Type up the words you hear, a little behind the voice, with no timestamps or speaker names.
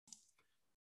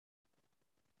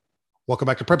Welcome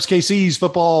back to Preps KC's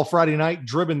Football Friday Night,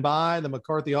 driven by the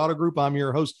McCarthy Auto Group. I'm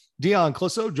your host, Dion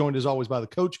Clisso, joined as always by the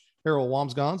coach, Harold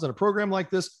Wamsgons. And a program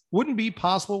like this wouldn't be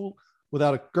possible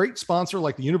without a great sponsor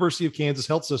like the University of Kansas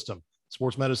Health System.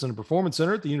 Sports Medicine and Performance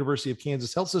Center at the University of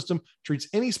Kansas Health System treats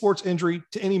any sports injury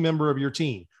to any member of your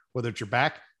team. Whether it's your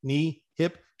back, knee,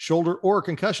 hip, shoulder, or a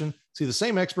concussion, see the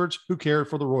same experts who care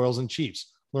for the Royals and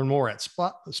Chiefs. Learn more at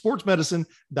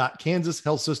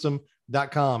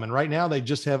sportsmedicine.kansashealthsystem.com. And right now they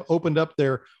just have opened up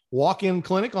their walk-in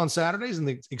clinic on Saturdays and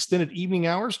the extended evening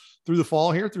hours through the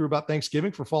fall here through about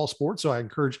Thanksgiving for fall sports. So I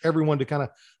encourage everyone to kind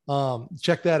of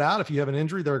check that out. If you have an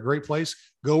injury, they're a great place.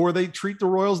 Go where they treat the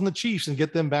Royals and the Chiefs and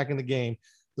get them back in the game.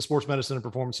 The Sports Medicine and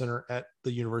Performance Center at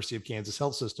the University of Kansas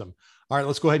Health System. All right,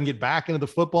 let's go ahead and get back into the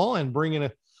football and bring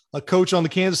in a coach on the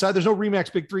Kansas side. There's no RE/MAX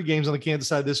Big Three games on the Kansas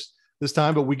side this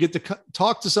time, but we get to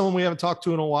talk to someone we haven't talked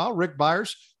to in a while. Rick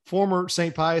Byers, former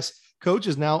St. Pius coach,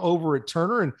 is now over at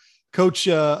Turner. And coach,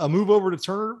 a move over to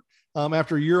Turner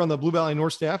after a year on the Blue Valley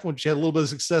North staff, which had a little bit of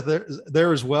success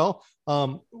there as well.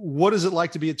 What is it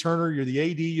like to be at Turner? You're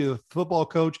the AD, you're the football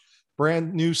coach,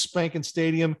 brand new spanking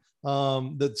stadium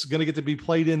that's going to get to be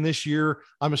played in this year.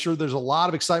 I'm sure there's a lot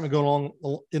of excitement going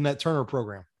on in that Turner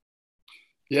program.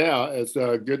 Yeah, it's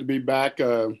good to be back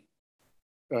at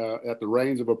the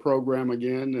reins of a program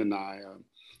again, and I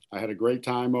had a great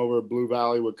time over at Blue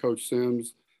Valley with Coach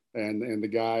Sims and the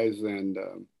guys, and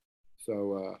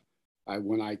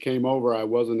when I came over, I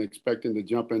wasn't expecting to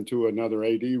jump into another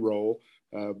AD role,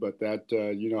 but that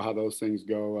you know how those things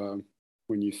go.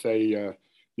 When you say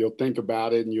you'll think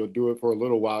about it and you'll do it for a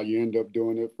little while, you end up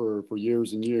doing it for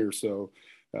years and years. So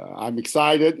I'm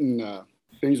excited, and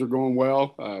things are going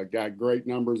well. Got great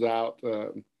numbers out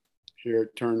here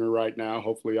at Turner right now.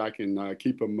 Hopefully I can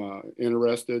keep them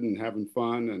interested and having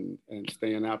fun and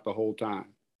staying out the whole time.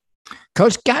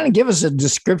 Coach, kind of give us a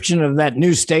description of that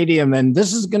new stadium. And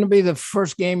this is going to be the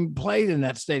first game played in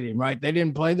that stadium, right? They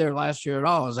didn't play there last year at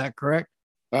all. Is that correct?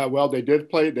 Well, they did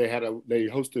play. They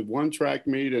hosted one track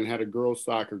meet and had a girls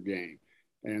soccer game.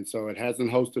 And so it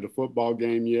hasn't hosted a football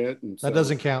game yet. And that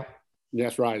doesn't count.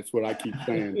 That's right. It's what I keep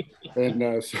saying.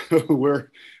 And so we're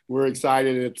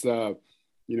excited. It's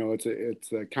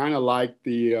it's kind of like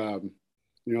the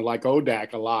like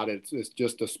ODAC a lot. It's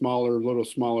just a little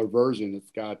smaller version.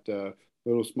 It's got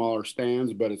little smaller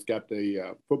stands, but it's got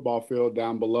the football field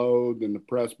down below, then the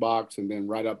press box, and then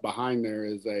right up behind there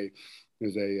is a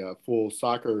full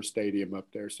soccer stadium up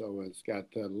there. So it's got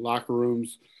locker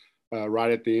rooms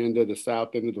right at the end of the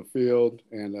south end of the field,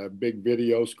 and a big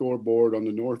video scoreboard on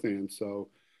the north end. So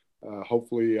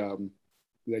hopefully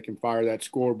they can fire that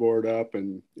scoreboard up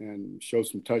and show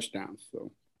some touchdowns.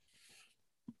 So,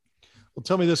 well,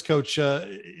 tell me this, Coach.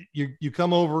 You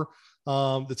come over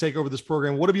to take over this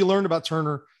program. What have you learned about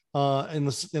Turner in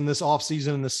this off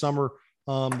season, in this summer,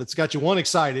 that's got you, one,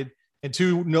 excited, and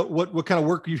two, what kind of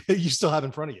work you still have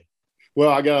in front of you? Well,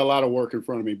 I got a lot of work in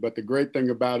front of me, but the great thing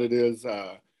about it is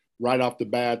right off the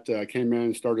bat, came in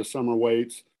and started summer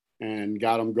weights and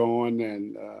got them going.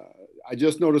 And I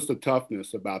just noticed the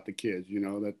toughness about the kids,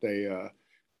 that they,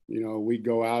 we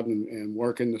go out and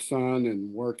work in the sun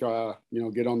and work,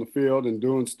 get on the field and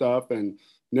doing stuff and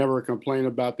never complain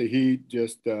about the heat,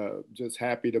 just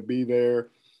happy to be there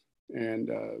and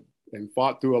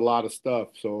fought through a lot of stuff.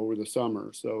 So over the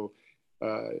summer. So,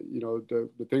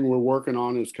 the thing we're working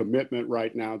on is commitment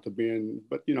right now to being,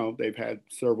 but they've had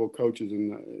several coaches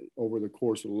over the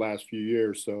course of the last few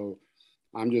years. So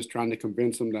I'm just trying to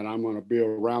convince them that I'm going to be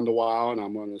around a while and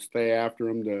I'm going to stay after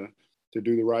them to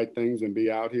do the right things and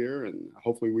be out here. And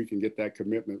hopefully we can get that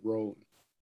commitment rolling.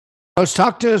 Coach,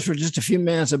 talk to us for just a few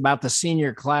minutes about the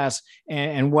senior class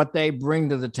and what they bring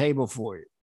to the table for you.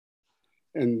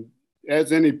 And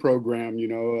as any program,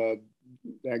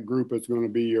 that group is going to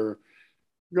be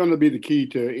the key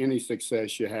to any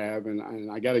success you have.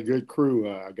 And I got a good crew.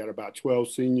 I got about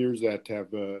 12 seniors that have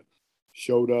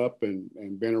showed up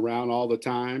and been around all the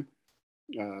time.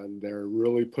 They're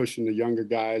really pushing the younger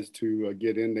guys to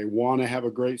get in. They want to have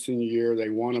a great senior year. They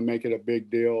want to make it a big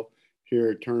deal here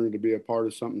at Turner to be a part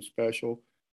of something special.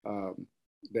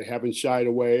 They haven't shied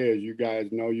away. As you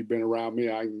guys know, you've been around me.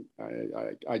 I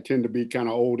tend to be kind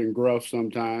of old and gruff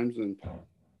sometimes.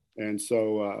 And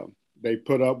so they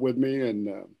put up with me, and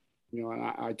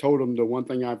I told them, the one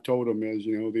thing I've told them is,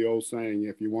 the old saying,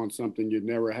 if you want something you've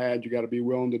never had, you got to be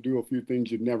willing to do a few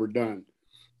things you've never done.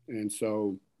 And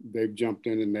so they've jumped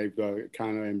in and they've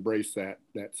kind of embraced that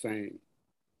saying.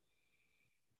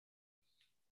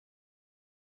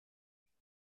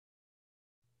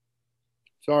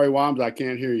 Sorry, Wams, I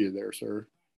can't hear you there, sir.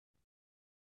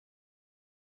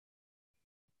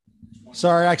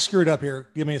 Sorry, I screwed up here.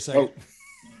 Give me a second. Oh.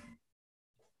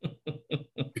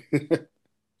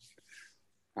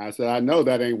 I said, I know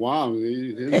that ain't Wom.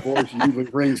 His voice usually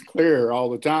rings clear all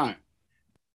the time.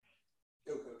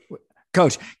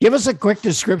 Coach, give us a quick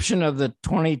description of the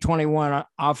 2021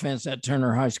 offense at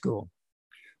Turner High School.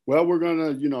 Well,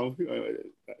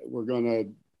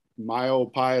 my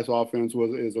old Pius offense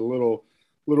is a little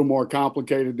more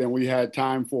complicated than we had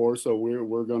time for. So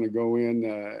we're going to go in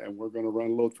and we're going to run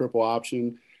a little triple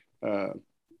option,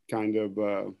 kind of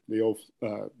the old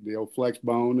flex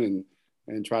bone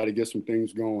and try to get some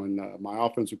things going. My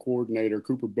offensive coordinator,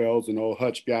 Cooper Bell's an old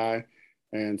Hutch guy.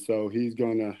 And so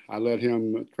I let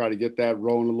him try to get that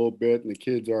rolling a little bit, and the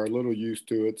kids are a little used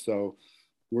to it. So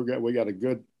we got a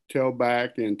good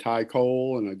tailback in Ty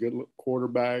Cole and a good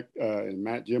quarterback in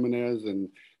Matt Jimenez, and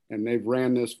they've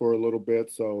ran this for a little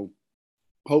bit. So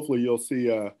hopefully you'll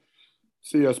see us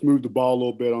move the ball a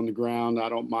little bit on the ground. I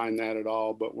don't mind that at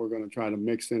all, but we're going to try to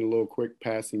mix in a little quick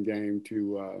passing game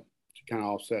to kind of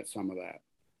offset some of that.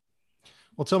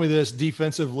 Well, tell me this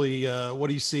defensively, what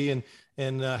do you see, and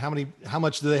how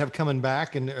much do they have coming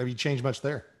back, and have you changed much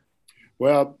there?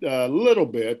 Well, a little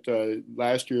bit.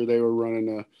 Last year they were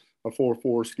running a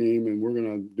 4-4 scheme, and we're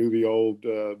going to do the old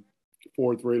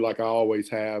 4-3 like I always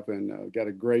have, and got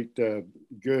a great,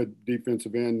 good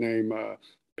defensive end named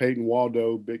Peyton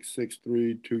Waldo, big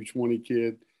 6'3", 220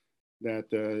 kid that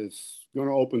is going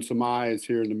to open some eyes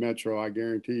here in the Metro, I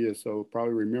guarantee you. So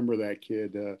probably remember that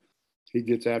kid. He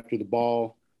gets after the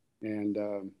ball, and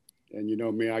you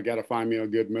know me, I got to find me a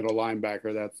good middle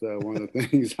linebacker. That's one of the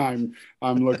things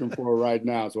I'm looking for right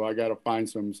now. So I got to find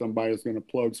somebody that's going to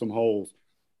plug some holes.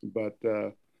 But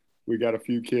we got a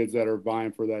few kids that are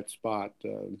vying for that spot.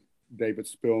 David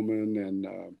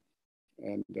Spillman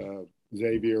and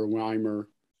Xavier Weimer,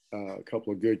 a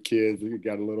couple of good kids. We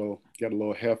got a little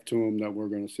heft to them that we're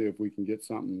going to see if we can get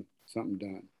something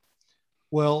done.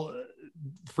 Well,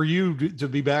 for you to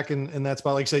be back in that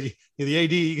spot, like I said, the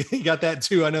AD, you got that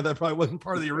too. I know that probably wasn't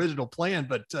part of the original plan,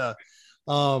 but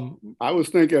I was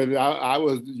thinking I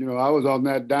was on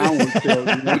that downward tilt,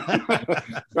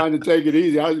 trying to take it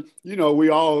easy. We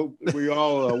all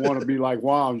want to be like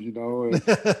Woms,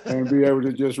 and be able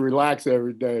to just relax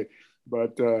every day.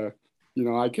 But I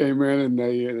came in and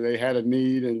they had a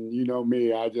need, and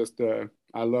me, I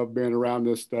love being around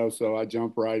this stuff, so I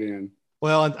jump right in.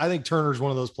 Well, I think Turner's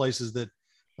one of those places that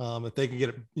if they can get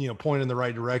it, pointed in the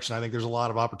right direction, I think there's a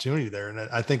lot of opportunity there. And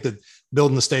I think that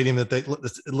building the stadium, that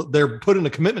they're putting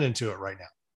a commitment into it right now.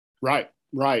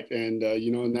 Right. And,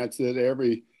 and that's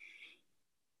it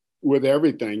with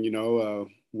everything,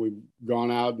 we've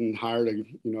gone out and hired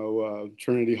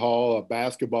Trinity Hall, a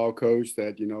basketball coach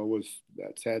that's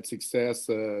had success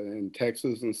in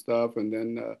Texas and stuff. And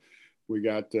then we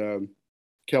got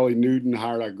Kelly Newton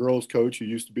hired our girls coach, who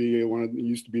used to be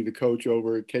the coach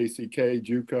over at KCK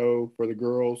JUCO for the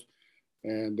girls.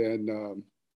 And then,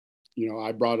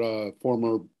 I brought a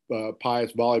former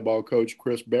Pius volleyball coach,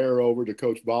 Chris Bear, over to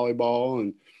coach volleyball,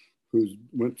 and who's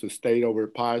went to state over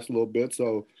at Pius a little bit.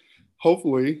 So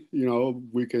hopefully,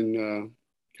 we can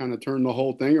kind of turn the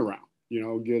whole thing around,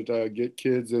 get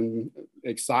kids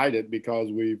excited,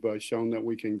 because we've shown that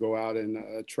we can go out and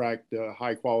attract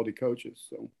high quality coaches.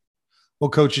 So. Well,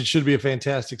 Coach, it should be a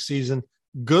fantastic season.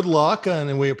 Good luck,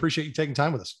 and we appreciate you taking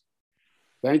time with us.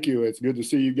 Thank you. It's good to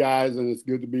see you guys, and it's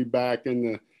good to be back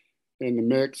in the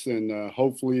mix. And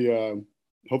hopefully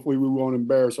we won't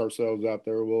embarrass ourselves out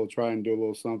there. We'll try and do a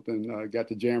little something. Got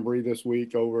the Jamboree this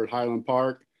week over at Highland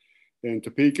Park in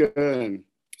Topeka, and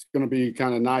it's going to be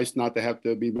kind of nice not to have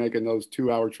to be making those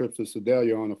 2-hour trips to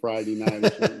Sedalia on a Friday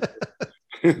night.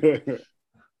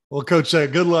 Well, Coach,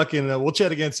 good luck, and we'll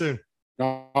chat again soon.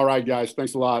 All right, guys.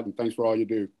 Thanks a lot, and thanks for all you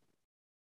do.